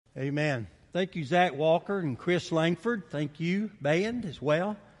Amen. Thank you, Zach Walker and Chris Langford. Thank you, band, as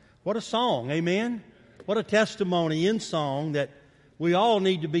well. What a song, amen. What a testimony in song that we all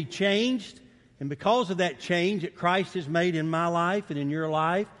need to be changed. And because of that change that Christ has made in my life and in your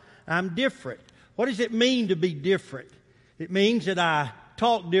life, I'm different. What does it mean to be different? It means that I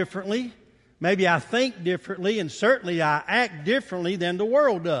talk differently, maybe I think differently, and certainly I act differently than the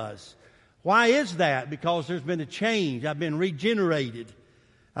world does. Why is that? Because there's been a change. I've been regenerated.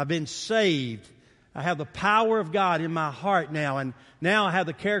 I've been saved. I have the power of God in my heart now, and now I have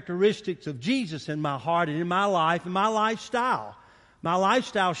the characteristics of Jesus in my heart and in my life and my lifestyle. My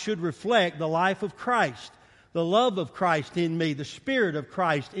lifestyle should reflect the life of Christ, the love of Christ in me, the Spirit of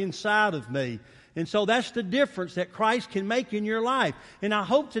Christ inside of me. And so that's the difference that Christ can make in your life. And I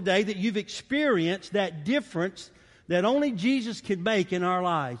hope today that you've experienced that difference that only Jesus can make in our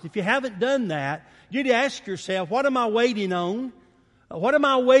lives. If you haven't done that, you need to ask yourself, what am I waiting on? What am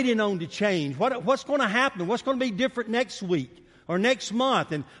I waiting on to change? What's going to happen? What's going to be different next week or next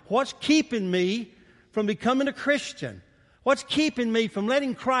month? And what's keeping me from becoming a Christian? What's keeping me from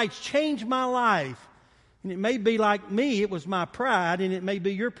letting Christ change my life? And it may be like me, it was my pride, and it may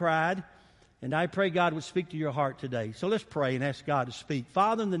be your pride. And I pray God would speak to your heart today. So let's pray and ask God to speak.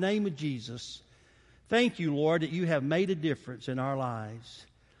 Father, in the name of Jesus, thank you, Lord, that you have made a difference in our lives.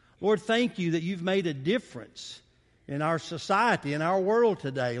 Lord, thank you that you've made a difference in our society, in our world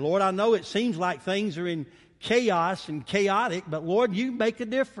today. Lord, I know it seems like things are in chaos and chaotic, but Lord, you make a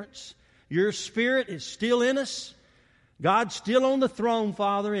difference. Your Spirit is still in us. God's still on the throne,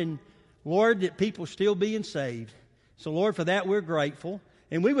 Father, and Lord, that people still being saved. So Lord, for that we're grateful.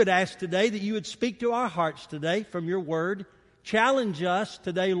 And we would ask today that you would speak to our hearts today from your word. Challenge us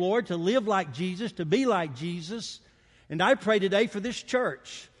today, Lord, to live like Jesus, to be like Jesus. And I pray today for this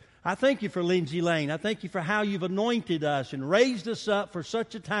church. I thank you for Lindsay Lane. I thank you for how you've anointed us and raised us up for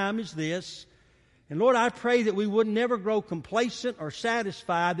such a time as this. And Lord, I pray that we would never grow complacent or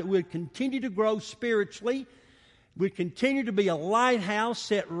satisfied, that we would continue to grow spiritually. We'd continue to be a lighthouse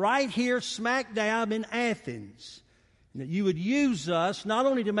set right here smack dab in Athens. And that you would use us not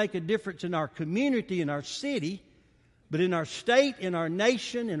only to make a difference in our community, in our city, but in our state, in our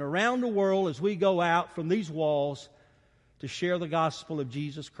nation, and around the world as we go out from these walls to share the gospel of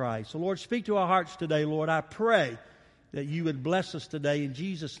Jesus Christ. So Lord, speak to our hearts today, Lord. I pray that you would bless us today in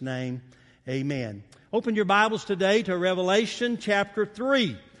Jesus' name. Amen. Open your Bibles today to Revelation chapter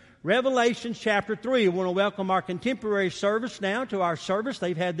 3. Revelation chapter 3. I want to welcome our contemporary service now to our service.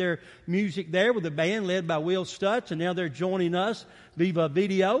 They've had their music there with a band led by Will Stutz, and now they're joining us via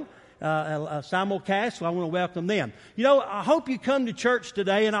video. Simulcast, so I want to welcome them. You know, I hope you come to church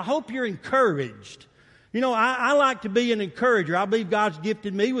today, and I hope you're encouraged. You know, I like to be an encourager. I believe God's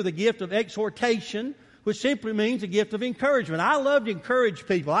gifted me with a gift of exhortation, which simply means a gift of encouragement. I love to encourage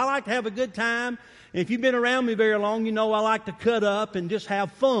people. I like to have a good time. And if you've been around me very long, you know I like to cut up and just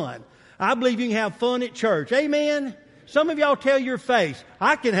have fun. I believe you can have fun at church. Amen? Some of y'all tell your face,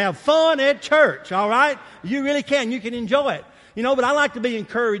 I can have fun at church, all right? You really can. You can enjoy it. You know, but I like to be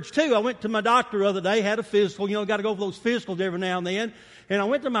encouraged too. I went to my doctor the other day, had a physical. You know, got to go for those physicals every now and then. And I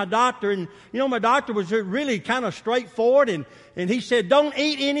went to my doctor, and, you know, my doctor was really kind of straightforward, and he said, don't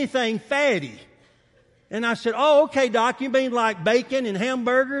eat anything fatty. And I said, oh, okay, doc, you mean like bacon and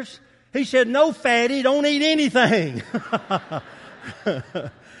hamburgers? He said, no fatty, don't eat anything.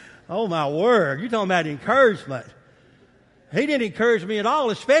 Oh, my word. You're talking about encouragement. He didn't encourage me at all,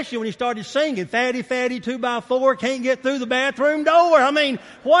 especially when he started singing, fatty, fatty, 2x4, can't get through the bathroom door. I mean,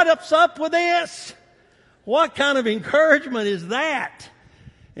 what's up with this? What kind of encouragement is that?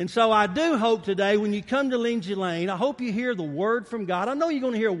 And so I do hope today when you come to Lindsay Lane, I hope you hear the Word from God. I know you're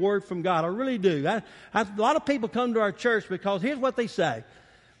going to hear a word from God. I really do. A lot of people come to our church because here's what they say.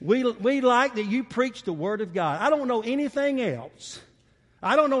 We like that you preach the Word of God. I don't know anything else.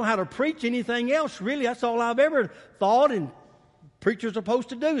 I don't know how to preach anything else, really. That's all I've ever thought and preachers are supposed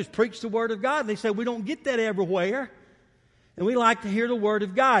to do is preach the Word of God. They say we don't get that everywhere. And we like to hear the Word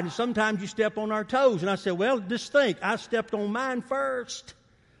of God. And sometimes you step on our toes. And I said, well, just think, I stepped on mine first.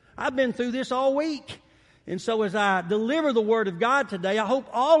 I've been through this all week. And so as I deliver the Word of God today, I hope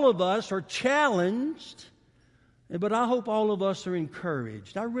all of us are challenged, but I hope all of us are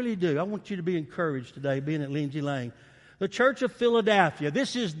encouraged. I really do. I want you to be encouraged today, being at Lindsay Lane. The Church of Philadelphia.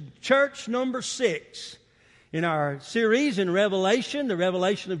 This is church number 6. In our series in Revelation, the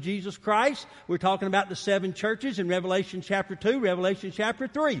revelation of Jesus Christ, we're talking about the 7 churches in Revelation chapter 2, Revelation chapter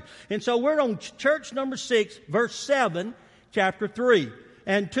 3. And so we're on church number 6, verse 7, chapter 3.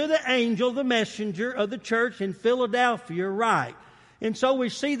 And to the angel, the messenger of the church in Philadelphia, write. And so we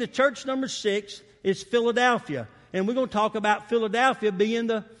see the church number 6 is Philadelphia. And we're going to talk about Philadelphia being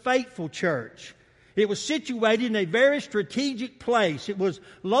the faithful church. It was situated in a very strategic place. It was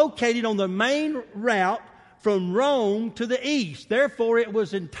located on the main route from Rome to the east. Therefore, it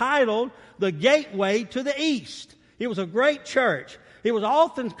was entitled the Gateway to the East. It was a great church. It was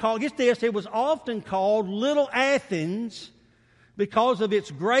often called, get this, it was often called Little Athens because of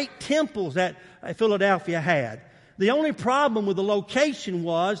its great temples that Philadelphia had. The only problem with the location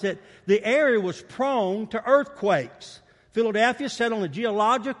was that the area was prone to earthquakes. Philadelphia sat on a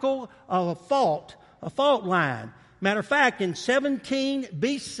geological fault line. Matter of fact, in 17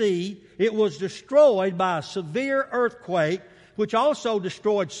 BC, it was destroyed by a severe earthquake, which also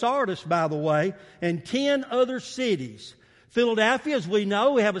destroyed Sardis, by the way, and 10 other cities. Philadelphia, as we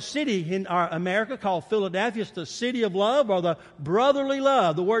know, we have a city in our America called Philadelphia. It's the city of love, or the brotherly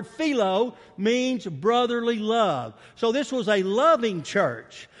love. The word philo means brotherly love. So this was a loving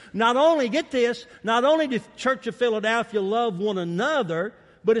church. Not only, get this, not only did the Church of Philadelphia love one another,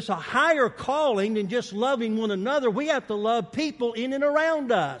 but it's a higher calling than just loving one another. We have to love people in and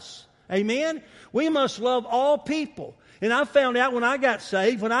around us. Amen? We must love all people. And I found out when I got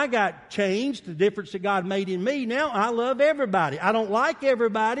saved, when I got changed, the difference that God made in me, now I love everybody. I don't like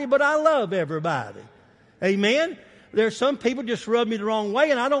everybody, but I love everybody. Amen? There's some people just rub me the wrong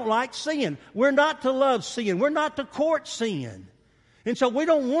way, and I don't like sin. We're not to love sin. We're not to court sin. And so we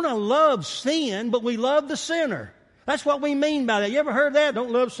don't want to love sin, but we love the sinner. That's what we mean by that. You ever heard that?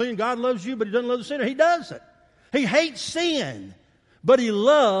 Don't love sin. God loves you, but He doesn't love the sinner. He doesn't. He hates sin, but He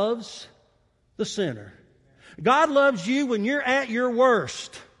loves the sinner. God loves you when you're at your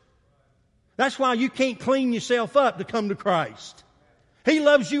worst. That's why you can't clean yourself up to come to Christ. He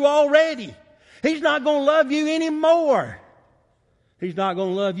loves you already. He's not going to love you anymore. He's not going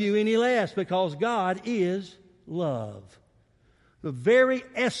to love you any less, because God is love. The very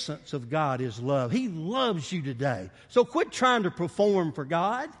essence of God is love. He loves you today. So quit trying to perform for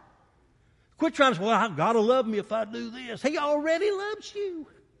God. Quit trying to say, well, God will love me if I do this. He already loves you.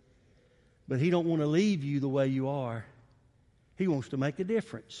 But He don't want to leave you the way you are. He wants to make a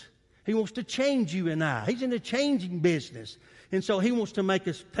difference. He wants to change you and I. He's in the changing business. And so He wants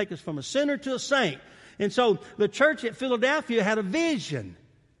to take us from a sinner to a saint. And so the church at Philadelphia had a vision.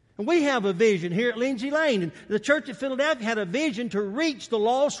 And we have a vision here at Lindsay Lane. And the church at Philadelphia had a vision to reach the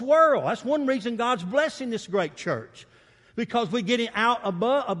lost world. That's one reason God's blessing this great church. Because we're getting out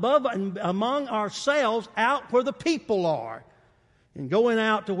above and among ourselves, out where the people are. And going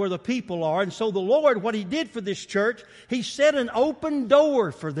out to where the people are. And so the Lord, what He did for this church, He set an open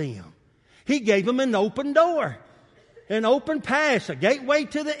door for them. He gave them an open door. An open pass, a gateway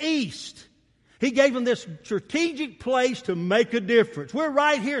to the east. He gave them this strategic place to make a difference. We're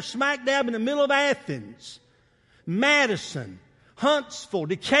right here smack dab in the middle of Athens, Madison, Huntsville,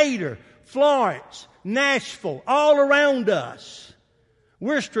 Decatur, Florence, Nashville, all around us.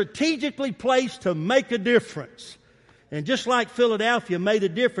 We're strategically placed to make a difference. And just like Philadelphia made a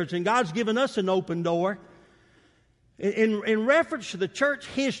difference, and God's given us an open door. In reference to the church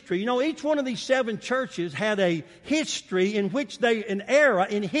history, you know, each one of these 7 churches had a history in which an era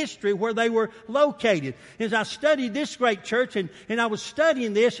in history where they were located. As I studied this great church, and I was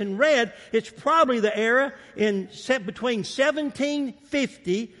studying this and read, it's probably the era between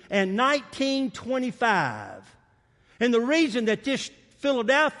 1750 and 1925. And the reason that this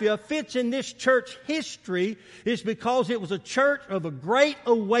Philadelphia fits in this church history is because it was a church of a great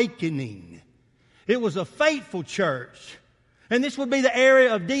awakening. It was a faithful church. And this would be the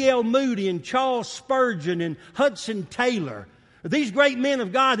area of D.L. Moody and Charles Spurgeon and Hudson Taylor. These great men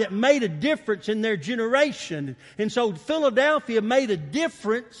of God that made a difference in their generation. And so Philadelphia made a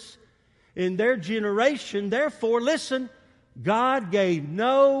difference in their generation. Therefore, listen, God gave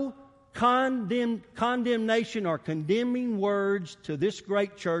no condemnation or condemning words to this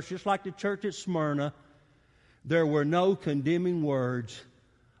great church, just like the church at Smyrna. There were no condemning words,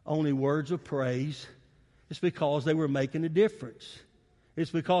 only words of praise. It's because they were making a difference.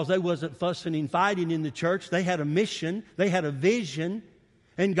 It's because they wasn't fussing and fighting in the church. They had a mission, they had a vision,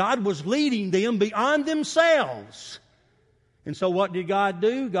 and God was leading them beyond themselves. And so what did God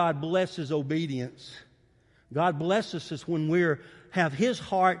do? God blesses obedience. God blesses us when we have His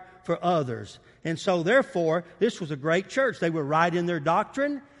heart for others. And so therefore, this was a great church. They were right in their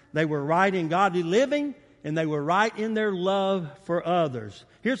doctrine, they were right in godly living, and they were right in their love for others.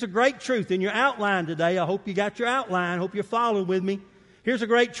 Here's a great truth in your outline today. I hope you got your outline. I hope you're following with me. Here's a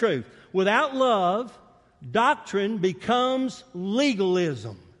great truth. Without love, doctrine becomes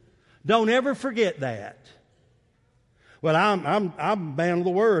legalism. Don't ever forget that. Well, I'm a man of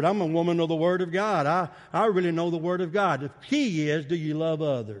the Word. I'm a woman of the Word of God. I really know the Word of God. The key is, do you love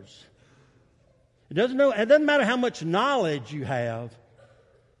others? It doesn't matter how much knowledge you have.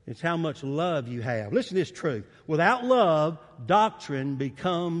 It's how much love you have. Listen to this truth. Without love, doctrine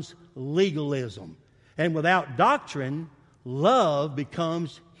becomes legalism. And without doctrine, love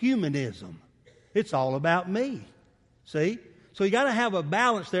becomes humanism. It's all about me. See? So you got to have a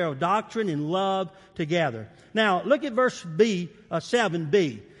balance there of doctrine and love together. Now, look at verse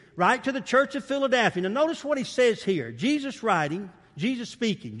 7b. Right to the church of Philadelphia. Now, notice what he says here. Jesus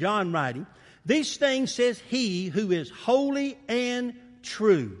speaking, John writing, these things says he who is holy and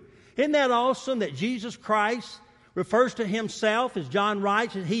true. Isn't that awesome that Jesus Christ refers to himself, as John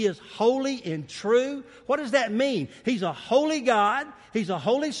writes, that he is holy and true? What does that mean? He's a holy God, he's a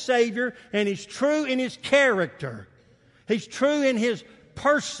holy Savior, and he's true in his character. He's true in his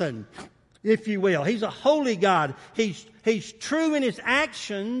person, if you will. He's a holy God. He's true in his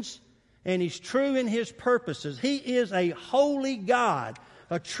actions, and he's true in his purposes. He is a holy God,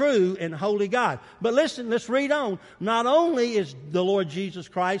 a true and holy God. But listen, let's read on. Not only is the Lord Jesus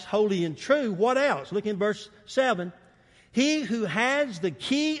Christ holy and true, what else? Look in verse 7. He who has the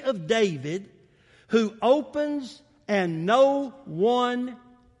key of David, who opens and no one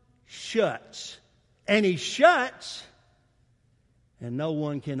shuts. And he shuts and no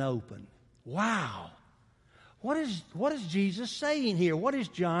one can open. Wow. What is Jesus saying here? What is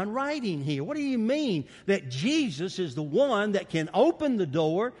John writing here? What do you mean that Jesus is the one that can open the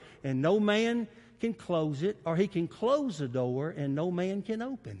door and no man can close it, or he can close the door and no man can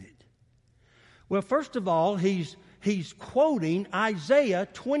open it? Well, first of all, he's quoting Isaiah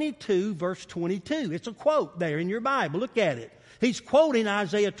 22, verse 22. It's a quote there in your Bible. Look at it. He's quoting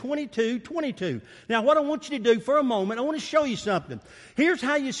Isaiah 22:22. Now, what I want you to do for a moment, I want to show you something. Here's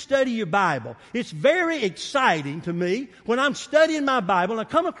how you study your Bible. It's very exciting to me when I'm studying my Bible and I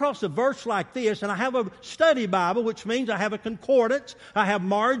come across a verse like this, and I have a study Bible, which means I have a concordance. I have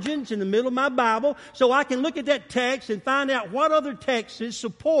margins in the middle of my Bible, so I can look at that text and find out what other text it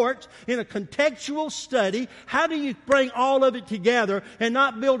supports in a contextual study. How do you bring all of it together and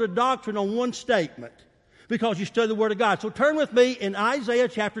not build a doctrine on one statement? Because you study the Word of God. So turn with me in Isaiah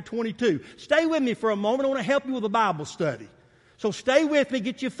chapter 22. Stay with me for a moment. I want to help you with a Bible study. So stay with me.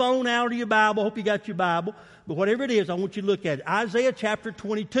 Get your phone out of your Bible. Hope you got your Bible. But whatever it is, I want you to look at it. Isaiah chapter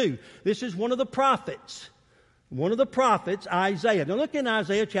 22. This is one of the prophets. One of the prophets, Isaiah. Now look in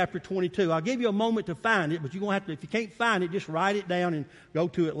Isaiah chapter 22. I'll give you a moment to find it, but you're going to have to, if you can't find it, just write it down and go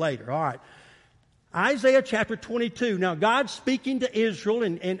to it later. All right. Isaiah chapter 22. Now, God's speaking to Israel,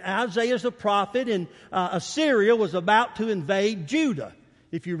 and Isaiah's a prophet, and Assyria was about to invade Judah.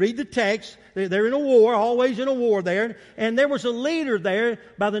 If you read the text, they're in a war, always in a war there, and there was a leader there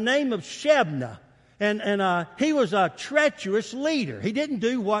by the name of Shebna, and he was a treacherous leader. He didn't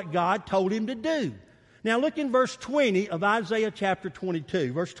do what God told him to do. Now, look in verse 20 of Isaiah chapter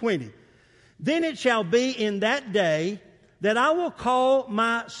 22. Verse 20. Then it shall be in that day that I will call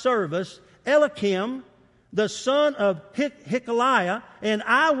my servant Eliakim, the son of Hilkiah, and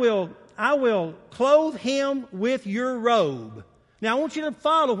I will clothe him with your robe. Now I want you to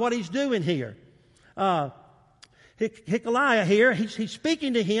follow what he's doing here. Hilkiah here, he's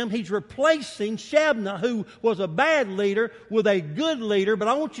speaking to him. He's replacing Shebna, who was a bad leader, with a good leader. But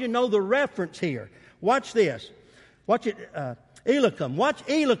I want you to know the reference here. Watch this. Watch it. Eliakim. Watch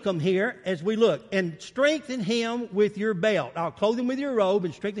Eliakim here as we look. And strengthen him with your belt. I'll clothe him with your robe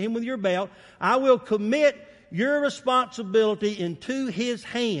and strengthen him with your belt. I will commit your responsibility into his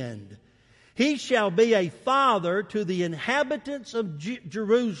hand. He shall be a father to the inhabitants of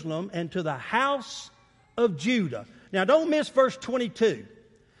Jerusalem and to the house of Judah. Now don't miss verse 22.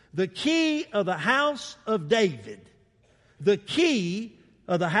 The key of the house of David. The key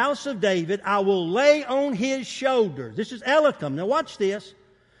of the house of David I will lay on his shoulders. This is Eliakim. Now watch this.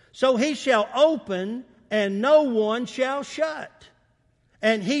 So he shall open and no one shall shut.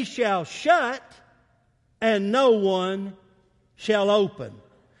 And he shall shut and no one shall open.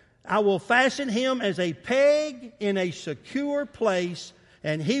 I will fasten him as a peg in a secure place,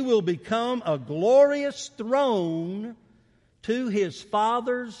 and he will become a glorious throne to his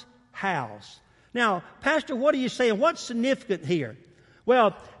father's house. Now, Pastor, what are you saying? What's significant here?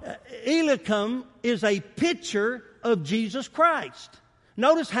 Well, Eliakim is a picture of Jesus Christ.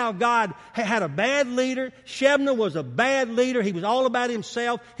 Notice how God had a bad leader. Shebna was a bad leader. He was all about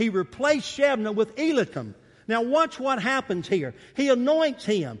himself. He replaced Shebna with Eliakim. Now watch what happens here. He anoints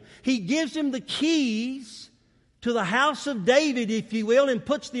him. He gives him the keys to the house of David, if you will, and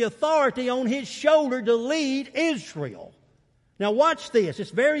puts the authority on his shoulder to lead Israel. Now watch this. It's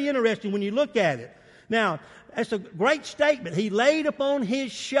very interesting when you look at it. Now, that's a great statement. He laid upon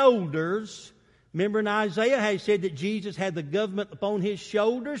his shoulders. Remember in Isaiah how he said that Jesus had the government upon his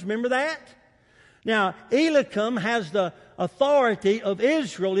shoulders? Remember that? Now, Eliakim has the authority of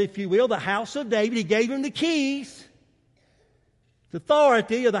Israel, if you will, the house of David. He gave him the keys. The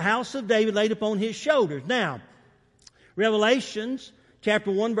authority of the house of David laid upon his shoulders. Now, Revelations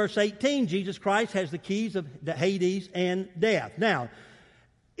chapter 1, verse 18, Jesus Christ has the keys of Hades and death. Now,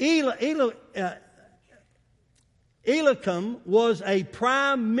 Eliakim was a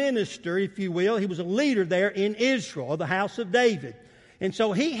prime minister, if you will. He was a leader there in Israel, the house of David. And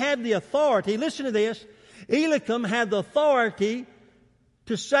so he had the authority, listen to this, Eliakim had the authority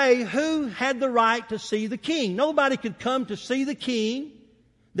to say who had the right to see the king. Nobody could come to see the king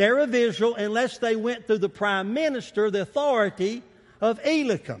there of Israel unless they went through the prime minister, the authority of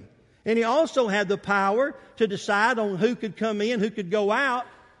Eliakim. And he also had the power to decide on who could come in, who could go out.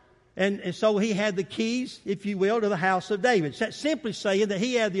 And so he had the keys, if you will, to the house of David. That's simply saying that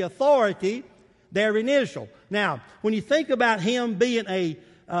he had the authority there in Israel. Now, when you think about him being a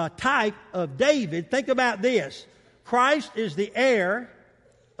type of David, think about this. Christ is the heir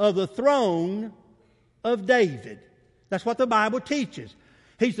of the throne of David. That's what the Bible teaches.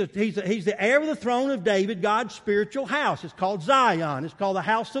 He's the heir of the throne of David, God's spiritual house. It's called Zion. It's called the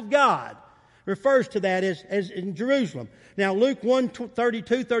house of God. Refers to that as in Jerusalem. Now, Luke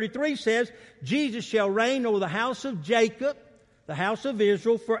 1:32-33 says, Jesus shall reign over the house of Jacob, the house of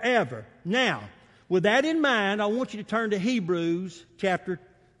Israel forever. Now, with that in mind, I want you to turn to Hebrews chapter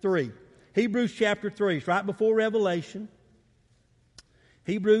 3. Hebrews chapter 3. It's right before Revelation.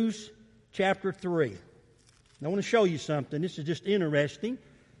 Hebrews chapter 3. I want to show you something. This is just interesting.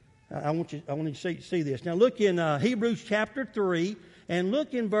 I want you to see this. Now look in Hebrews chapter 3 and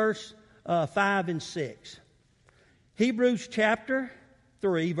look in verse 5 and 6. Hebrews chapter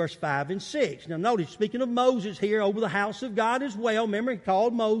 3, verse 5 and 6. Now notice, speaking of Moses here over the house of God as well. Remember, he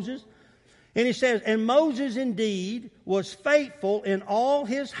called Moses. And he says, and Moses indeed was faithful in all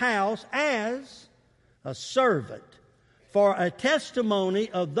his house as a servant, for a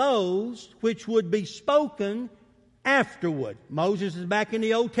testimony of those which would be spoken afterward. Moses is back in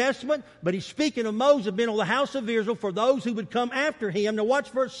the Old Testament, but he's speaking of Moses being over the house of Israel for those who would come after him. Now watch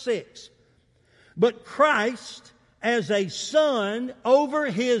verse 6. But Christ as a son over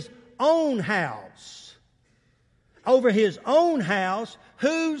his own house. Over his own house,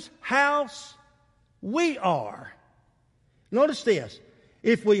 whose house we are. Notice this.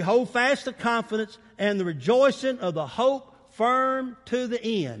 If we hold fast the confidence and the rejoicing of the hope firm to the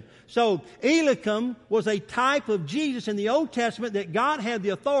end. So Eliakim was a type of Jesus in the Old Testament that God had the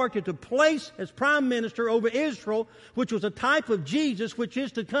authority to place as prime minister over Israel, which was a type of Jesus which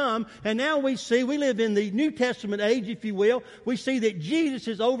is to come. And now we live in the New Testament age, if you will. We see that Jesus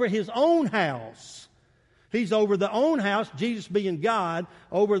is over his own house. He's over the own house, Jesus being God,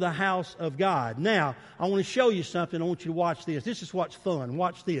 over the house of God. Now, I want to show you something. I want you to watch this. This is what's fun.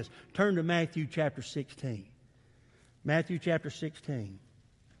 Watch this. Turn to Matthew chapter 16. Matthew chapter 16.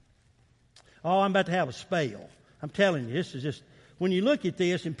 Oh, I'm about to have a spell. I'm telling you, this is just, when you look at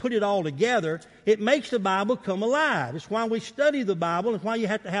this and put it all together, it makes the Bible come alive. It's why we study the Bible. It's why you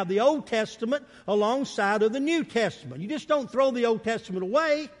have to have the Old Testament alongside of the New Testament. You just don't throw the Old Testament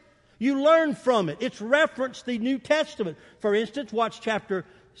away. You learn from it. It's referenced the New Testament. For instance, watch chapter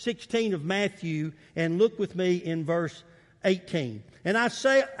 16 of Matthew and look with me in verse 18. And I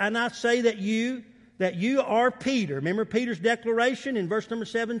say that you are Peter. Remember Peter's declaration in verse number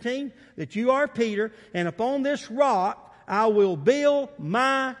 17? That you are Peter, and upon this rock I will build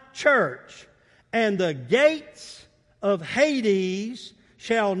my church, and the gates of Hades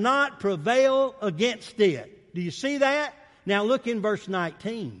shall not prevail against it. Do you see that? Now look in verse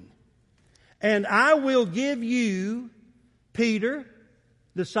 19. And I will give you, Peter,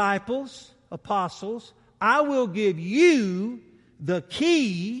 disciples, apostles, I will give you the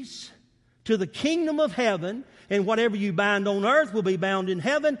keys to the kingdom of heaven, and whatever you bind on earth will be bound in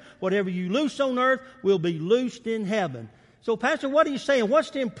heaven. Whatever you loose on earth will be loosed in heaven. So, Pastor, what are you saying?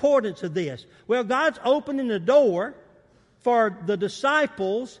 What's the importance of this? Well, God's opening the door for the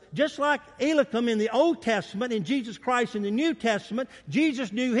disciples, just like Eliakim in the Old Testament and Jesus Christ in the New Testament.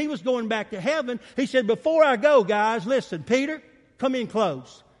 Jesus knew he was going back to heaven. He said, before I go, guys, listen, Peter, come in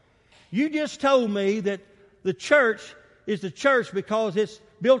close. You just told me that the church is the church because it's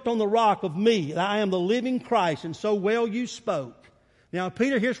built on the rock of me. I am the living Christ, and so well you spoke. Now,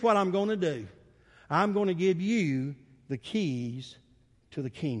 Peter, here's what I'm going to do. I'm going to give you the keys to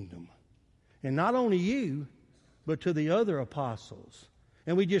the kingdom. And not only you, but to the other apostles.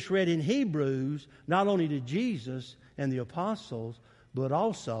 And we just read in Hebrews, not only to Jesus and the apostles, but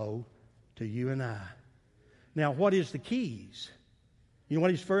also to you and I. Now, what is the keys? You know what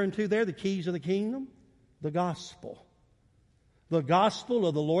he's referring to there? The keys of the kingdom? The gospel. The gospel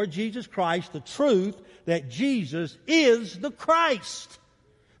of the Lord Jesus Christ, the truth that Jesus is the Christ.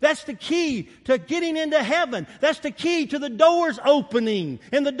 That's the key to getting into heaven. That's the key to the doors opening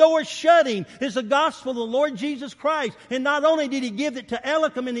and the doors shutting, is the gospel of the Lord Jesus Christ. And not only did He give it to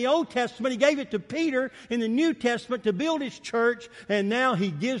Eliakim in the Old Testament, He gave it to Peter in the New Testament to build His church, and now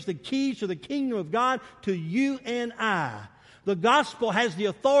He gives the keys to the kingdom of God to you and I. The gospel has the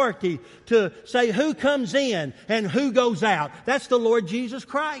authority to say who comes in and who goes out. That's the Lord Jesus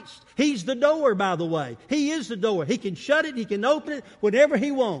Christ. He's the door, by the way. He is the door. He can shut it. He can open it whenever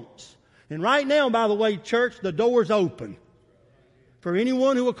He wants. And right now, by the way, church, the door's open for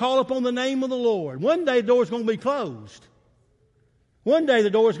anyone who will call upon the name of the Lord. One day the door's going to be closed. One day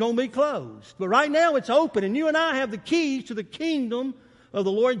the door's going to be closed. But right now it's open, and you and I have the keys to the kingdom of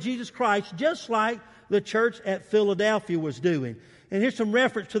the Lord Jesus Christ, just like the church at Philadelphia was doing. And here's some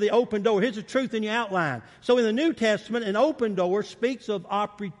reference to the open door. Here's the truth in your outline. So in the New Testament, an open door speaks of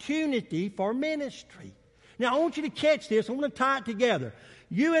opportunity for ministry. Now I want you to catch this. I want to tie it together.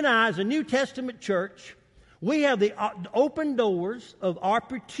 You and I, as a New Testament church, we have the open doors of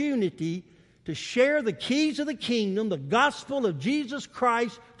opportunity to share the keys of the kingdom, the gospel of Jesus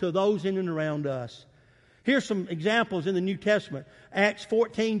Christ, to those in and around us. Here's some examples in the New Testament. Acts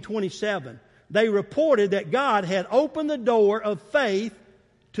 14:27. They reported that God had opened the door of faith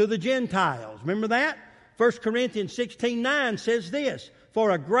to the Gentiles. Remember that? 1 Corinthians 16:9 says this,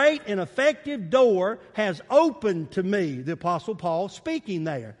 "For a great and effective door has opened to me," the Apostle Paul speaking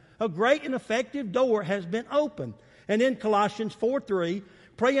there. A great and effective door has been opened. And in Colossians 4:3,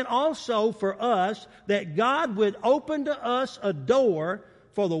 praying also for us that God would open to us a door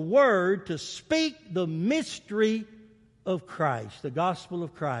for the Word to speak the mystery of Christ, the gospel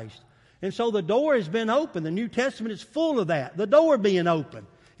of Christ. And so the door has been open. The New Testament is full of that, the door being open.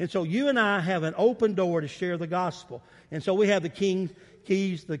 And so you and I have an open door to share the gospel. And so we have the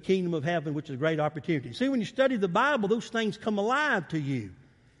keys, the kingdom of heaven, which is a great opportunity. See, when you study the Bible, those things come alive to you.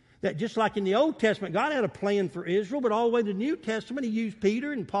 That just like in the Old Testament, God had a plan for Israel, but all the way to the New Testament, He used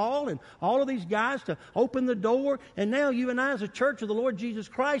Peter and Paul and all of these guys to open the door. And now you and I, as a church of the Lord Jesus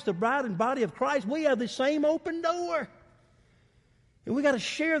Christ, the bride and body of Christ, we have the same open door. And we got to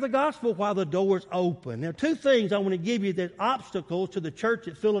share the gospel while the door's open. Now, two things I want to give you that obstacles to the church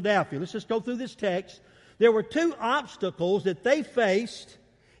at Philadelphia. Let's just go through this text. There were two obstacles that they faced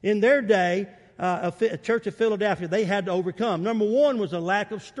in their day, a church of Philadelphia, they had to overcome. Number one was a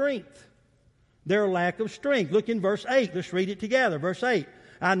lack of strength. Their lack of strength. Look in verse 8. Let's read it together. Verse 8.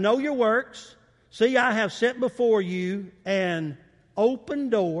 "I know your works. See, I have set before you an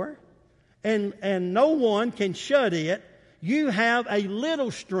open door, and no one can shut it. You have a little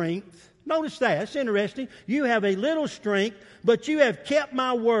strength." Notice that. That's interesting. "You have a little strength, but you have kept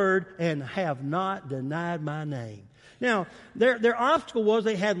my word and have not denied my name." Now, their obstacle was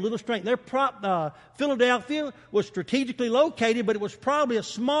they had little strength. Philadelphia was strategically located, but it was probably a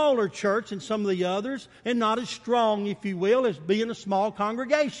smaller church than some of the others, and not as strong, if you will, as being a small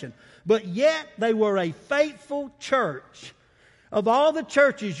congregation. But yet, they were a faithful church. Of all the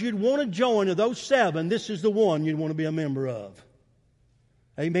churches you'd want to join, of those 7, this is the one you'd want to be a member of.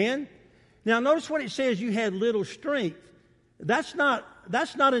 Amen? Now notice what it says, you had little strength. That's not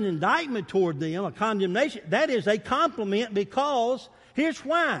an indictment toward them, a condemnation. That is a compliment, because here's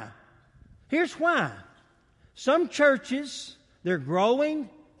why. Here's why. Some churches, they're growing,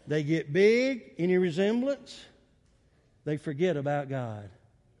 they get big, any resemblance, they forget about God.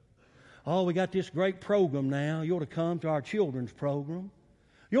 "Oh, we got this great program now. You ought to come to our children's program.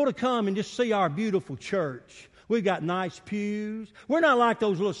 You ought to come and just see our beautiful church. We've got nice pews. We're not like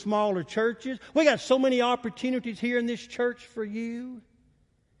those little smaller churches. We got so many opportunities here in this church for you."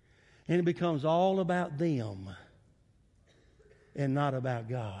 And it becomes all about them and not about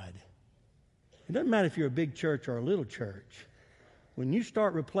God. It doesn't matter if you're a big church or a little church. When you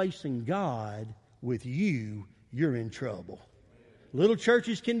start replacing God with you, you're in trouble. Little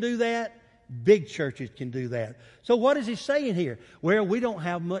churches can do that. Big churches can do that. So what is he saying here? Well, we don't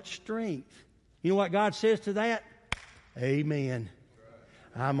have much strength. You know what God says to that? Amen.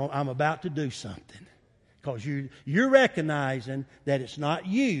 I'm about to do something. Because you're recognizing that it's not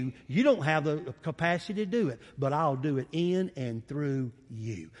you. You don't have the capacity to do it. But I'll do it in and through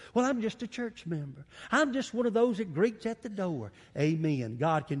you. Well, I'm just a church member. I'm just one of those that greets at the door. Amen.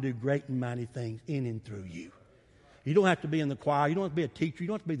 God can do great and mighty things in and through you. You don't have to be in the choir. You don't have to be a teacher. You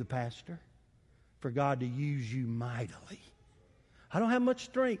don't have to be the pastor for God to use you mightily. I don't have much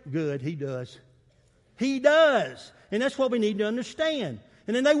strength. Good. He does. He does. And that's what we need to understand.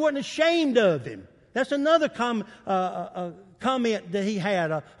 And then they weren't ashamed of him. That's another comment that he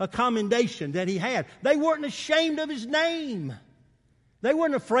had, a commendation that he had. They weren't ashamed of his name. They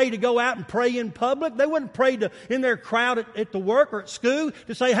weren't afraid to go out and pray in public. They weren't afraid to, in their crowd at the work or at school,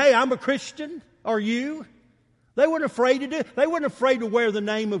 to say, hey, I'm a Christian. Are you? They weren't afraid to do it. They weren't afraid to wear the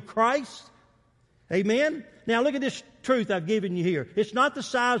name of Christ. Amen? Now look at this truth I've given you here. It's not the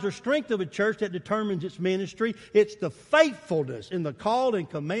size or strength of a church that determines its ministry. It's the faithfulness in the call and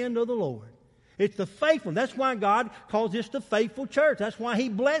command of the Lord. It's the faithfulness. That's why God calls this the faithful church. That's why He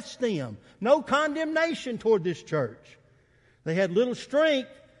blessed them. No condemnation toward this church. They had little strength.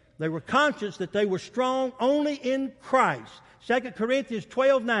 They were conscious that they were strong only in Christ. 2 Corinthians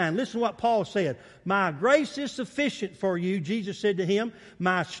 12:9. Listen to what Paul said. My grace is sufficient for you, Jesus said to him.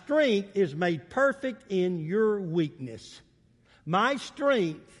 My strength is made perfect in your weakness. My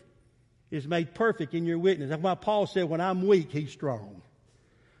strength is made perfect in your weakness. That's why Paul said, when I'm weak, He's strong.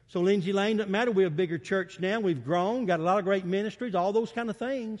 So Lindsay Lane, doesn't matter. We're a bigger church now. We've grown, got a lot of great ministries, all those kind of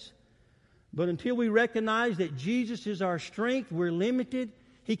things. But until we recognize that Jesus is our strength, we're limited.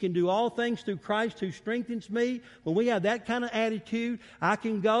 He can do all things through Christ who strengthens me. When we have that kind of attitude, I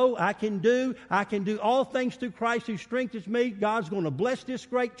can go, I can do all things through Christ who strengthens me. God's going to bless this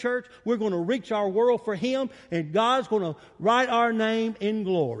great church. We're going to reach our world for Him, and God's going to write our name in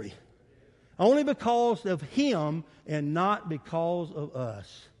glory. Only because of Him and not because of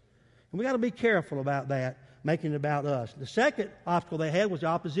us. And we got to be careful about that, making it about us. The second obstacle they had was the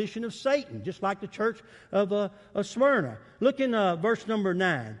opposition of Satan, just like the church of Smyrna. Look in verse number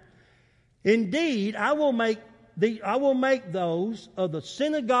 9. Indeed, I will make those of the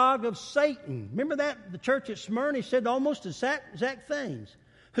synagogue of Satan. Remember that? The church at Smyrna, he said almost the exact things.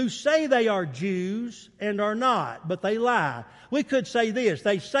 Who say they are Jews and are not, but they lie. We could say this.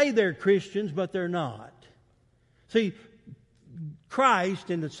 They say they're Christians, but they're not. See, Christ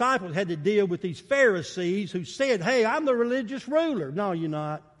and the disciples had to deal with these Pharisees who said, hey, I'm the religious ruler. No, you're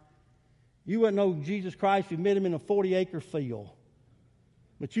not. You wouldn't know Jesus Christ if you met Him in a 40-acre field.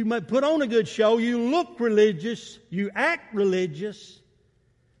 But you might put on a good show. You look religious. You act religious.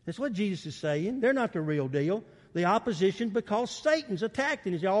 That's what Jesus is saying. They're not the real deal. The opposition because Satan's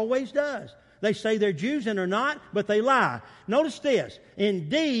attacking, as He always does. They say they're Jews and are not, but they lie. Notice this.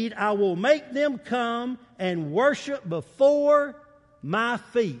 Indeed, I will make them come and worship before my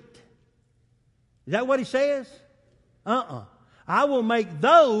feet. Is that what He says? I will make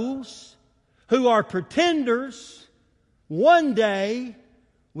those who are pretenders one day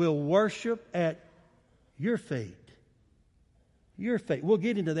will worship at your feet. Your feet. We'll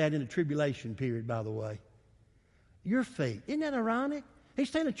get into that in the tribulation period, by the way. Your feet. Isn't that ironic? He's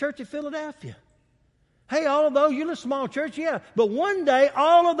saying the church at Philadelphia. Hey, all of those, you're in a small church, yeah. But one day,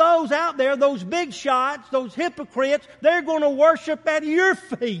 all of those out there, those big shots, those hypocrites, they're going to worship at your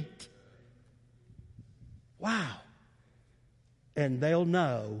feet. Wow. And they'll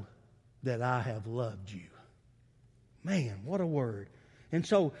know that I have loved you. Man, what a word. And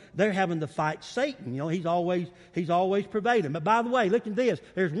so they're having to fight Satan. You know, he's always prevailing. But by the way, look at this.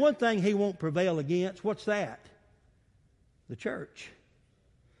 There's one thing he won't prevail against. What's that? The church.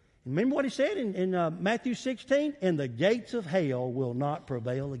 Remember what he said in Matthew 16? And the gates of hell will not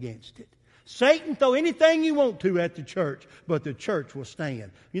prevail against it. Satan, throw anything you want to at the church, but the church will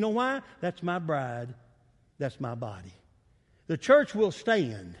stand. You know why? That's my bride. That's my body. The church will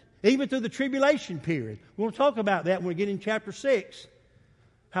stand, even through the tribulation period. We're going to talk about that when we get in chapter 6.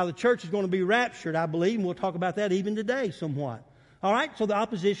 How the church is going to be raptured, I believe, and we'll talk about that even today somewhat. All right, so the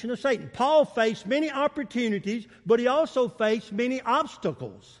opposition of Satan. Paul faced many opportunities, but he also faced many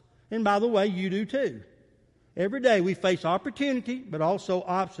obstacles. And by the way, you do too. Every day we face opportunity, but also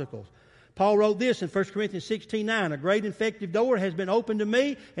obstacles. Paul wrote this in 1 Corinthians 16:9. A great effective door has been opened to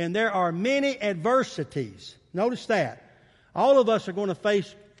me, and there are many adversities. Notice that. All of us are going to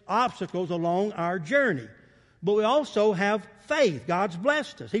face obstacles along our journey. But we also have faith. God's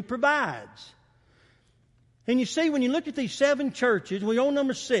blessed us. He provides. And you see, when you look at these 7 churches, we're on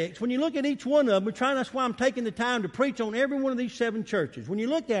number 6, when you look at each one of them, that's why I'm taking the time to preach on every one of these 7 churches. When you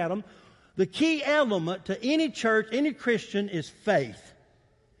look at them, the key element to any church, any Christian, is faith.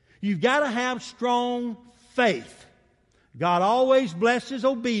 You've got to have strong faith. God always blesses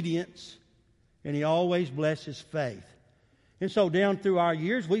obedience, and He always blesses faith. And so down through our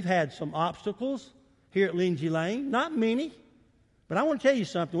years, we've had some obstacles here at Lindsay Lane. Not many, but I want to tell you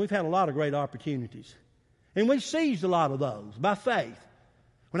something. We've had a lot of great opportunities. And we seized a lot of those by faith.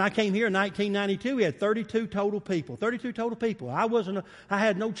 When I came here in 1992, we had 32 total people. 32 total people. I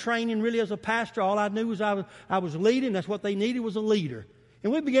had no training really as a pastor. All I knew was I was leading. That's what they needed, was a leader.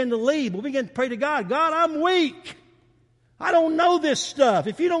 And we began to lead. We began to pray to God. God, I'm weak. I don't know this stuff.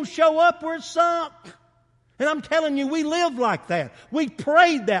 If you don't show up, we're sunk. And I'm telling you, we live like that. We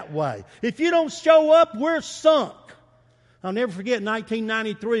prayed that way. If you don't show up, we're sunk. I'll never forget, in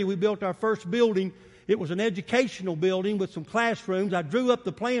 1993, we built our first building. It was an educational building with some classrooms. I drew up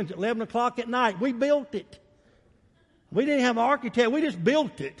the plans at 11 o'clock at night. We built it. We didn't have an architect. We just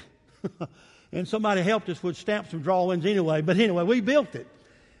built it. And somebody helped us with stamps and drawings anyway. But anyway, we built it.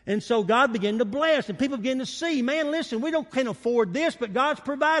 And so God began to bless, and people began to see, man, listen, we can't afford this, but God's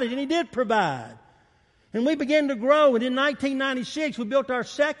provided, and He did provide. And we began to grow, and in 1996, we built our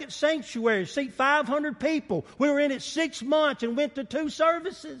second sanctuary, seat 500 people. We were in it 6 months and went to 2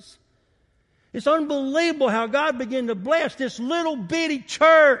 services. It's unbelievable how God began to bless this little bitty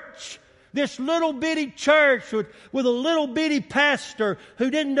church. This little bitty church with a little bitty pastor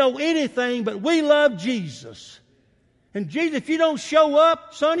who didn't know anything, but we love Jesus. And Jesus, if you don't show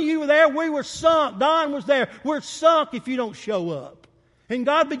up, Sonny, you were there, we were sunk. Don was there. We're sunk if you don't show up. And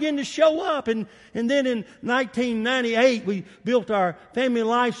God began to show up. And then in 1998, we built our Family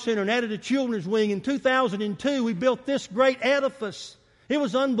Life Center and added a children's wing. In 2002, we built this great edifice. It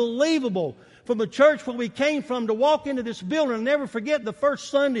was unbelievable. From the church where we came from to walk into this building, I'll never forget the first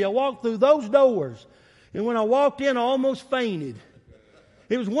Sunday I walked through those doors. And when I walked in, I almost fainted.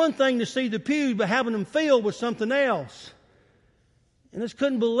 It was one thing to see the pews, but having them filled was something else. And I just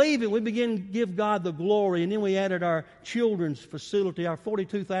couldn't believe it. We began to give God the glory. And then we added our children's facility, our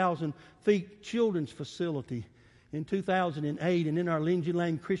 42,000 feet children's facility in 2008. And then our Lindsay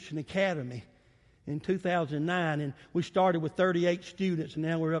Lane Christian Academy in 2009. And we started with 38 students, and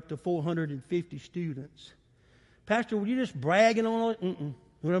now we're up to 450 students. Pastor, were you just bragging on it?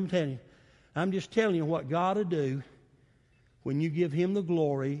 What I'm telling you. I'm just telling you what God will do when you give Him the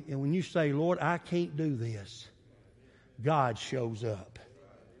glory, and when you say, Lord, I can't do this. God shows up.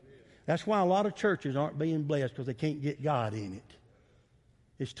 That's why a lot of churches aren't being blessed, because they can't get God in it.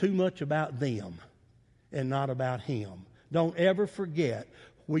 It's too much about them and not about Him. Don't ever forget,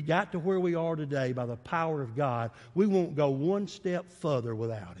 we got to where we are today by the power of God. We won't go one step further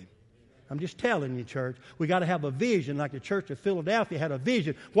without Him. I'm just telling you, church, we got to have a vision like the Church of Philadelphia had a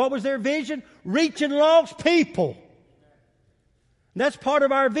vision. What was their vision? Reaching lost people. And that's part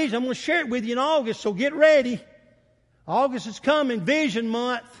of our vision. I'm going to share it with you in August, so get ready. August is coming, Vision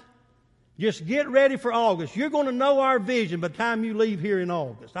Month. Just get ready for August. You're going to know our vision by the time you leave here in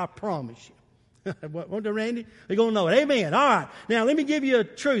August. I promise you. Won't you, Randy? You're going to know it. Amen. All right. Now, let me give you a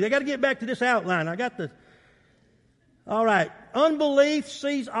truth. I got to get back to this outline. All right. Unbelief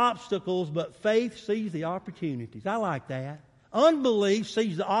sees obstacles, but faith sees the opportunities. I like that. Unbelief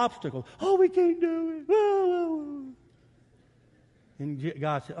sees the obstacles. Oh, we can't do it. Oh. And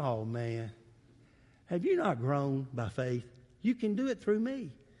God said, oh, man, have you not grown by faith? You can do it through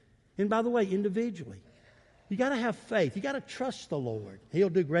me. And by the way, individually. You got to have faith. You got to trust the Lord. He'll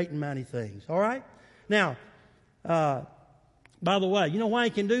do great and mighty things. All right? Now, by the way, you know why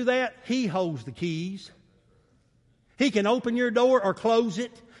He can do that? He holds the keys. He can open your door or close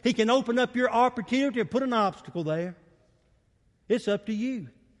it. He can open up your opportunity or put an obstacle there. It's up to you.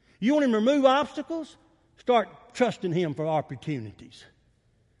 You want Him to remove obstacles? Start trusting Him for opportunities.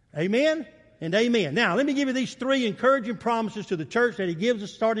 Amen and amen. Now, let me give you these 3 encouraging promises to the church that He gives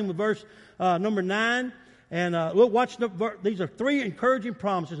us, starting with verse number 9. And look, watch these are 3 encouraging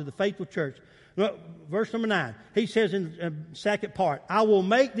promises to the faithful church. Look, verse number 9. He says in second part, I will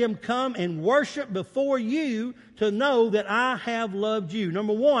make them come and worship before you to know that I have loved you.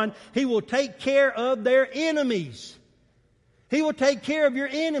 Number 1, He will take care of their enemies. He will take care of your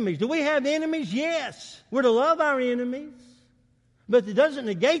enemies. Do we have enemies? Yes. We're to love our enemies. But it doesn't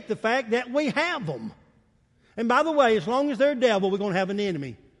negate the fact that we have them. And by the way, as long as they're a devil, we're going to have an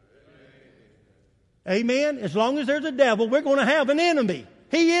enemy. Amen? As long as there's a devil, we're going to have an enemy.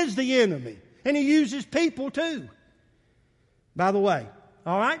 He is the enemy. And he uses people too. By the way.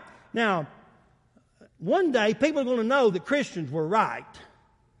 All right? Now, one day people are going to know that Christians were right.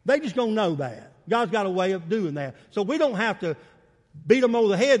 They just going to know that. God's got a way of doing that. So we don't have to beat them over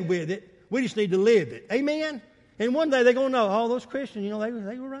the head with it. We just need to live it. Amen? And one day they're going to know, oh, those Christians, they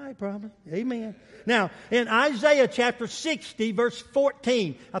were right probably. Amen. Now, in Isaiah chapter 60, verse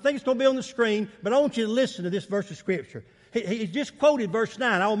 14, I think it's going to be on the screen, but I want you to listen to this verse of Scripture. He just quoted verse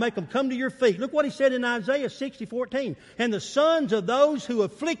 9, I will make them come to your feet. Look what he said in Isaiah 60:14. And the sons of those who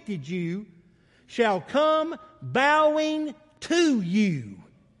afflicted you shall come bowing to you.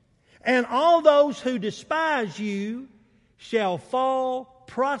 And all those who despise you shall fall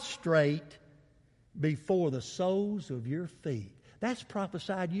prostrate before the soles of your feet. That's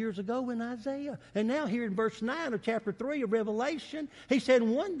prophesied years ago in Isaiah. And now here in verse 9 of chapter 3 of Revelation, he said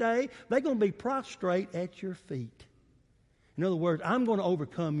one day they're going to be prostrate at your feet. In other words, I'm going to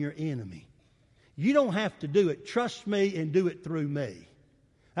overcome your enemy. You don't have to do it. Trust me and do it through me.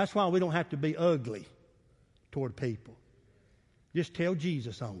 That's why we don't have to be ugly toward people. Just tell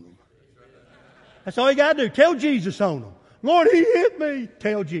Jesus on them. That's all you got to do. Tell Jesus on them. Lord, he hit me.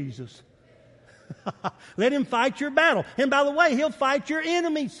 Tell Jesus. Let him fight your battle. And by the way, he'll fight your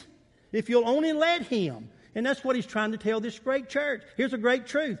enemies if you'll only let him. And that's what he's trying to tell this great church. Here's a great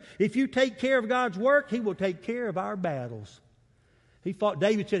truth. If you take care of God's work, he will take care of our battles.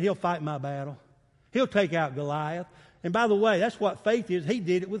 David said, he'll fight my battle. He'll take out Goliath. And by the way, that's what faith is. He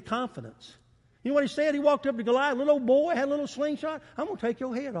did it with confidence. You know what he said? He walked up to Goliath, a little old boy, had a little slingshot. I'm going to take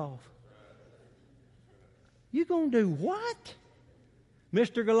your head off. You going to do what?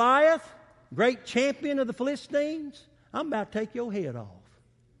 Mr. Goliath, great champion of the Philistines, I'm about to take your head off.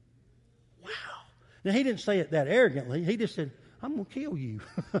 Wow. Now, he didn't say it that arrogantly. He just said, I'm going to kill you.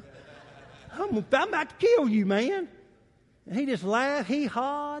 I'm about to kill you, man. And he just laughed. He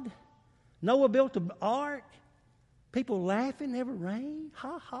hawed. Noah built an ark. People laughing, never rained.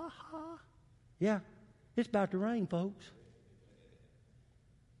 Ha, ha, ha. Yeah, it's about to rain, folks.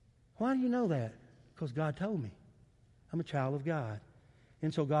 Why do you know that? Because God told me. I'm a child of God.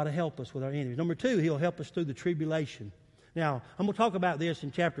 And so God will help us with our enemies. Number two, he'll help us through the tribulation. Now, I'm going to talk about this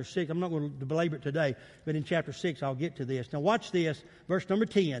in chapter 6. I'm not going to belabor it today, but in chapter 6 I'll get to this. Now watch this, verse number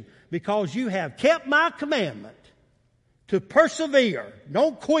 10. Because you have kept my commandment to persevere.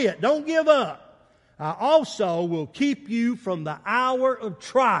 Don't quit. Don't give up. I also will keep you from the hour of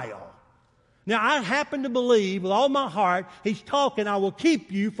trial. Now, I happen to believe with all my heart, he's talking, I will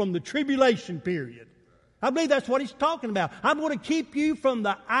keep you from the tribulation period. I believe that's what he's talking about. I'm going to keep you from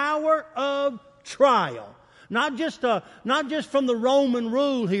the hour of trial. Not just from the Roman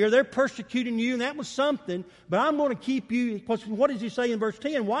rule here. They're persecuting you, and that was something. But I'm going to keep you. What does he say in verse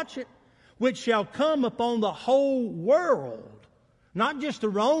 10? Watch it. Which shall come upon the whole world. Not just the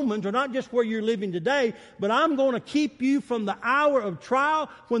Romans, or not just where you're living today, but I'm going to keep you from the hour of trial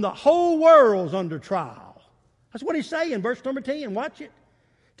when the whole world's under trial. That's what he's saying, verse number 10. Watch it.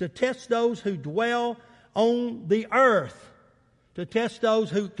 To test those who dwell on the earth. To test those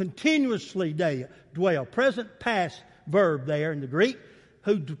who continuously dwell. Present past verb there in the Greek.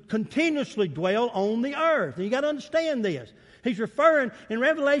 Who continuously dwell on the earth. And you got to understand this. He's referring, in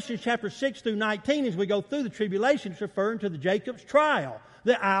Revelation chapter 6 through 19, as we go through the tribulation, it's referring to the Jacob's trial.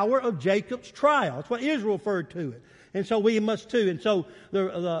 The hour of Jacob's trial. That's what Israel referred to it. And so we must too. And so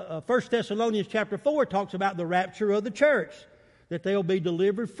the 1 Thessalonians chapter 4 talks about the rapture of the church. That they'll be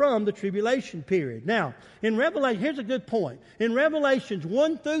delivered from the tribulation period. Now, in Revelation, here's a good point. In Revelations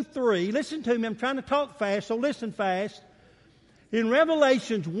 1 through 3, listen to me, I'm trying to talk fast, so listen fast. In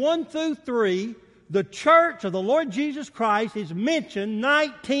Revelations 1 through 3, the church of the Lord Jesus Christ is mentioned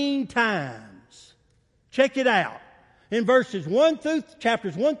 19 times. Check it out. In chapters 1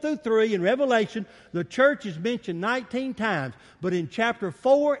 through 3 in Revelation, the church is mentioned 19 times. But in chapter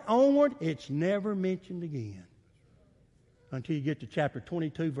 4 onward, it's never mentioned again. Until you get to chapter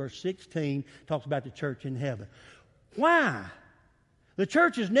 22, verse 16, talks about the church in heaven. Why? The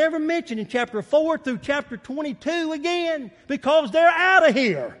church is never mentioned in chapter 4 through chapter 22 again, because they're out of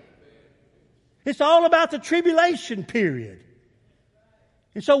here. It's all about the tribulation period.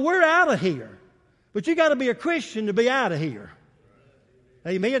 And so we're out of here. But you got to be a Christian to be out of here.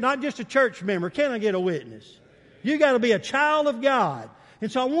 Amen. Not just a church member. Can I get a witness? You got to be a child of God.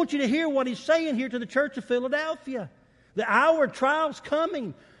 And so I want you to hear what he's saying here to the church of Philadelphia. The hour of trial's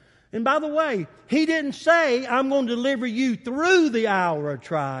coming. And by the way, he didn't say, I'm going to deliver you through the hour of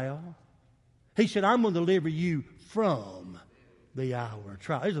trial. He said, I'm going to deliver you from the hour of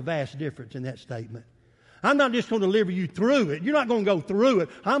trial. There's a vast difference in that statement. I'm not just going to deliver you through it. You're not going to go through it.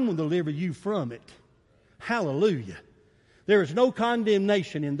 I'm going to deliver you from it. Hallelujah. There is no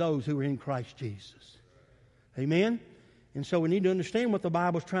condemnation in those who are in Christ Jesus. Amen? And so we need to understand what the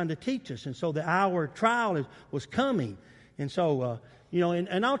Bible's trying to teach us. And so the hour of trial was coming. And so,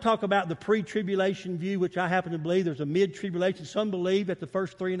 and I'll talk about the pre-tribulation view, which I happen to believe there's a mid-tribulation. Some believe that the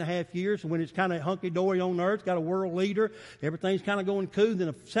first 3.5 years, when it's kind of hunky-dory on earth, got a world leader, everything's kind of going cool. Then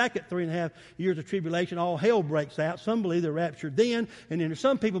the second 3.5 years of tribulation, all hell breaks out. Some believe they're raptured then. And then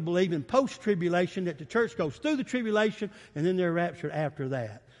some people believe in post-tribulation, that the church goes through the tribulation, and then they're raptured after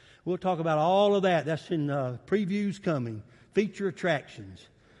that. We'll talk about all of that. That's in previews coming. Feature attractions.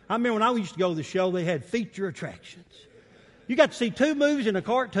 I remember when I used to go to the show, they had feature attractions. You got to see 2 movies and a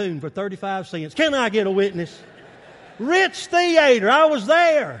cartoon for 35 cents. Can I get a witness? Ritz Theater. I was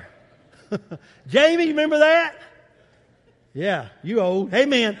there. Jamie, you remember that? Yeah, you old.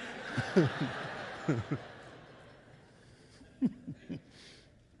 Amen.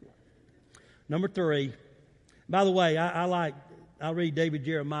 Number 3. By the way, I read David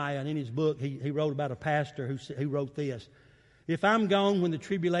Jeremiah, and in his book, he wrote about a pastor who wrote this. If I'm gone when the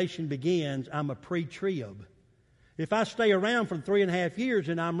tribulation begins, I'm a pre-trib. If I stay around for 3.5 years,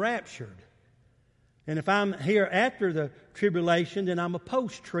 then I'm raptured. And if I'm here after the tribulation, then I'm a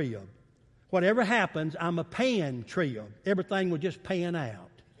post-trib. Whatever happens, I'm a pan-trib. Everything will just pan out.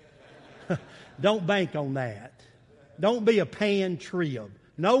 Don't bank on that. Don't be a pan-trib.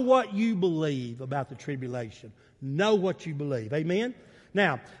 Know what you believe about the tribulation. Know what you believe. Amen?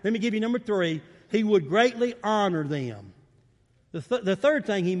 Now, let me give you number 3. He would greatly honor them. The third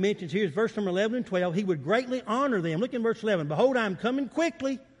thing he mentions here is verse number 11 and 12. He would greatly honor them. Look in verse 11. Behold, I am coming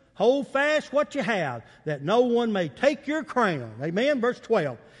quickly. Hold fast what you have, that no one may take your crown. Amen? Verse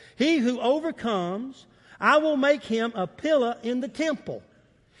 12. He who overcomes, I will make him a pillar in the temple.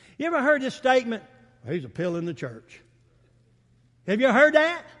 You ever heard this statement? He's a pillar in the church. Have you ever heard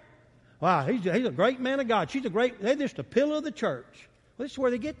that? Wow, he's a great man of God. They're just a pillar of the church. Well, this is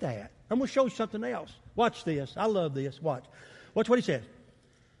where they get that. I'm going to show you something else. Watch this. I love this. Watch. Watch what he says.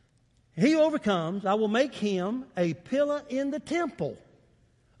 He who overcomes, I will make him a pillar in the temple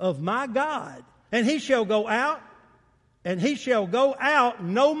of my God. And he shall go out, and he shall go out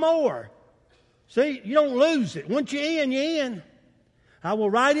no more. See, you don't lose it. Once you're in, you're in. I will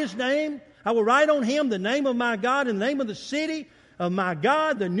write his name. I will write on him the name of my God and the name of the city of my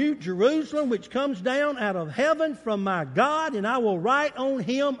God, the new Jerusalem, which comes down out of heaven from my God, and I will write on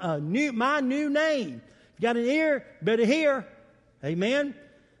him my new name. If you got an ear, better hear. Amen?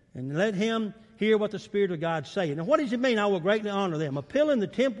 And let him hear what the Spirit of God is saying. Now, what does it mean? I will greatly honor them. A pillar in the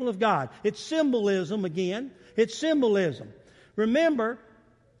temple of God. It's symbolism again. It's symbolism. Remember,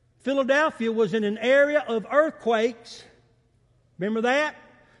 Philadelphia was in an area of earthquakes. Remember that?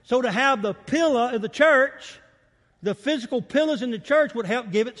 So to have the pillar of the church, the physical pillars in the church would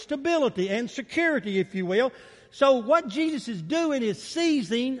help give it stability and security, if you will. So what Jesus is doing is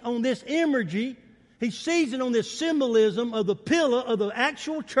seizing on this imagery. He's seizing on this symbolism of the pillar of the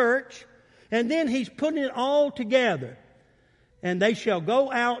actual church, and then he's putting it all together. And they shall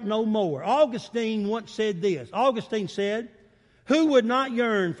go out no more. Augustine once said this. Augustine said, who would not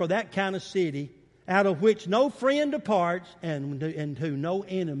yearn for that kind of city out of which no friend departs and who no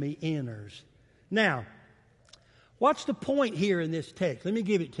enemy enters? Now, what's the point here in this text? Let me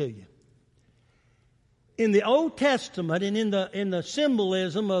give it to you. In the Old Testament and in the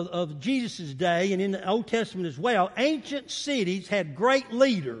symbolism of Jesus' day and in the Old Testament as well, ancient cities had great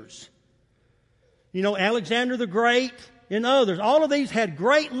leaders. You know, Alexander the Great and others. All of these had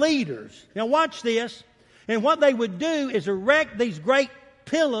great leaders. Now watch this. And what they would do is erect these great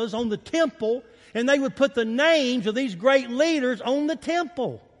pillars on the temple, and they would put the names of these great leaders on the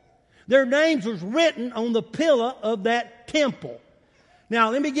temple. Their names was written on the pillar of that temple.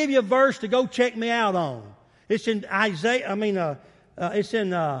 Now, let me give you a verse to go check me out on. It's in it's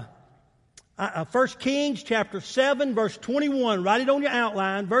in 1 Kings chapter 7, verse 21. Write it on your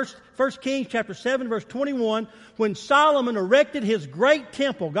outline. 1 Kings chapter 7, verse 21. When Solomon erected his great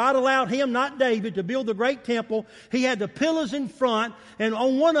temple, God allowed him, not David, to build the great temple. He had the pillars in front, and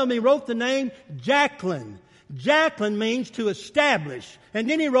on one of them he wrote the name Jacqueline. Jacqueline means to establish. And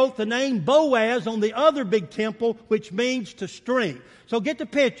then he wrote the name Boaz on the other big temple, which means to strength. So get the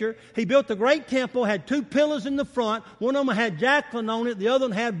picture. He built the great temple, had 2 pillars in the front. One of them had Jacqueline on it. The other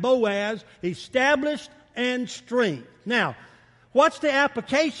one had Boaz. Established and strength. Now, what's the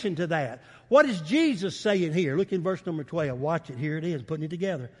application to that? What is Jesus saying here? Look in verse number 12. Watch it. Here it is, putting it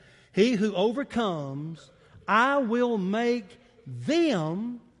together. He who overcomes, I will make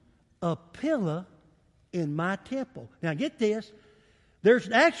them a pillar in my temple. Now get this. There's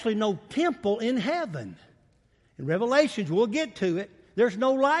actually no temple in heaven. In Revelations, we'll get to it. There's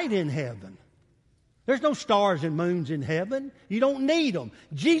no light in heaven. There's no stars and moons in heaven. You don't need them.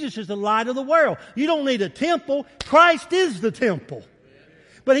 Jesus is the light of the world. You don't need a temple. Christ is the temple.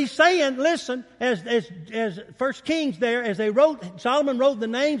 But he's saying, listen, as 1 Kings there, as Solomon wrote the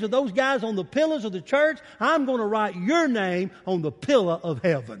names of those guys on the pillars of the church, I'm going to write your name on the pillar of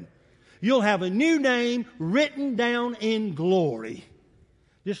heaven. You'll have a new name written down in glory.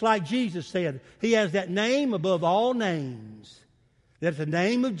 Just like Jesus said, He has that name above all names. That's the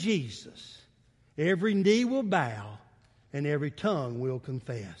name of Jesus. Every knee will bow and every tongue will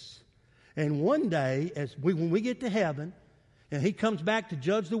confess. And one day, when we get to heaven, and He comes back to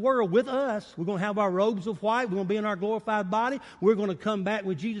judge the world with us, we're going to have our robes of white. We're going to be in our glorified body. We're going to come back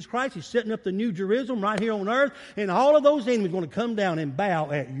with Jesus Christ. He's setting up the new Jerusalem right here on earth. And all of those enemies are going to come down and bow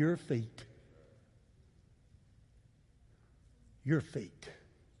at your feet. Your feet.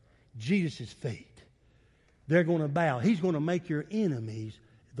 Jesus' feet. They're going to bow. He's going to make your enemies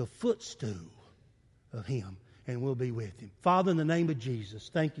the footstool of Him. And we'll be with Him. Father, in the name of Jesus,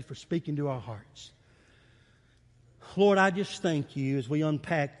 thank You for speaking to our hearts. Lord, I just thank You as we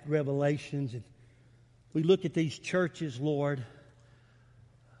unpack Revelations. And we look at these churches, Lord,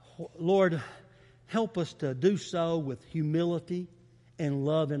 Lord, help us to do so with humility and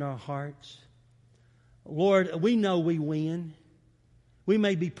love in our hearts. Lord, we know we win. We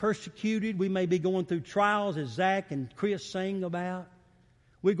may be persecuted. We may be going through trials, as Zach and Chris sang about.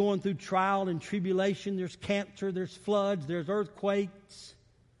 We're going through trial and tribulation. There's cancer, there's floods, there's earthquakes.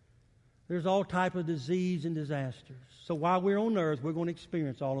 There's all type of disease and disasters. So while we're on earth, we're going to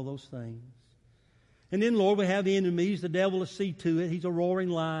experience all of those things. And then, Lord, we have the enemies. The devil will see to it. He's a roaring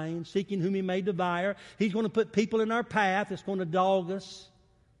lion, seeking whom he may devour. He's going to put people in our path that's going to dog us,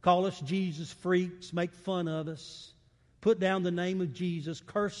 call us Jesus freaks, make fun of us, put down the name of Jesus,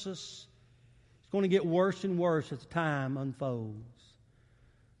 curse us. It's going to get worse and worse as time unfolds.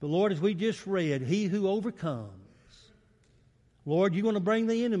 But Lord, as we just read, he who overcomes, Lord, you're going to bring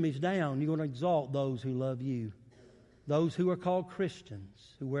the enemies down. You're going to exalt those who love you. Those who are called Christians,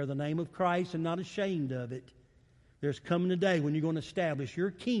 who wear the name of Christ and not ashamed of it. There's coming a day when you're going to establish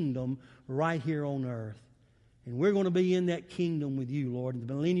your kingdom right here on earth. And we're going to be in that kingdom with you, Lord, in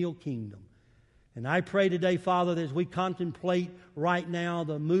the millennial kingdom. And I pray today, Father, that as we contemplate right now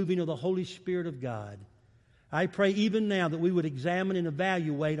the moving of the Holy Spirit of God, I pray even now that we would examine and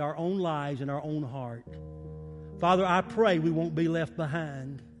evaluate our own lives and our own heart. Father, I pray we won't be left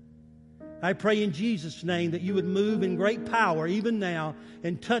behind. I pray in Jesus' name that you would move in great power even now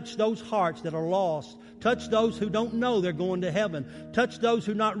and touch those hearts that are lost. Touch those who don't know they're going to heaven. Touch those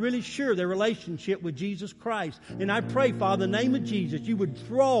who are not really sure their relationship with Jesus Christ. And I pray, Father, in the name of Jesus, you would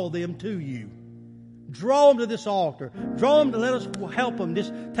draw them to you. Draw them to this altar. Draw them to let us help them.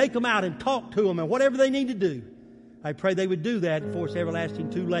 Just take them out and talk to them and whatever they need to do. I pray they would do that before it's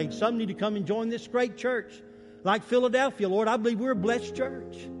everlasting too late. Some need to come and join this great church. Like Philadelphia, Lord, I believe we're a blessed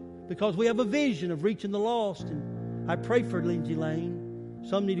church because we have a vision of reaching the lost. And I pray for Lindsay Lane.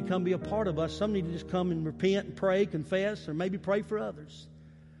 Some need to come be a part of us. Some need to just come and repent and pray, confess, or maybe pray for others.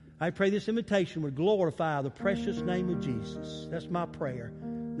 I pray this invitation would glorify the precious name of Jesus. That's my prayer.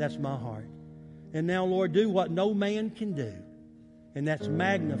 That's my heart. And now, Lord, do what no man can do, and that's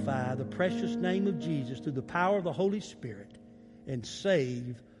magnify the precious name of Jesus through the power of the Holy Spirit and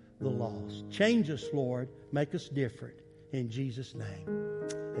save the lost. Change us, Lord. Make us different. In Jesus' name.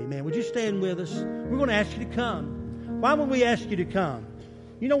 Amen. Would you stand with us? We're going to ask you to come. Why would we ask you to come?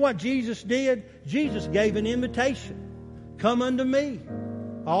 You know what Jesus did? Jesus gave an invitation. Come unto me,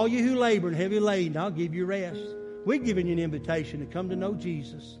 all you who labor and heavy laden, I'll give you rest. We've given you an invitation to come to know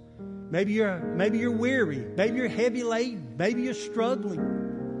Jesus. Maybe you're weary. Maybe you're heavy laden. Maybe you're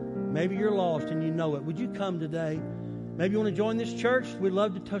struggling. Maybe you're lost and you know it. Would you come today? Maybe you want to join this church. We'd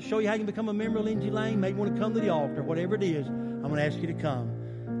love to show you how you can become a member of Lindsay Lane. Maybe you want to come to the altar. Whatever it is, I'm going to ask you to come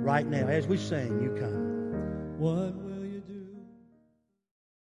right now. As we sing, you come. What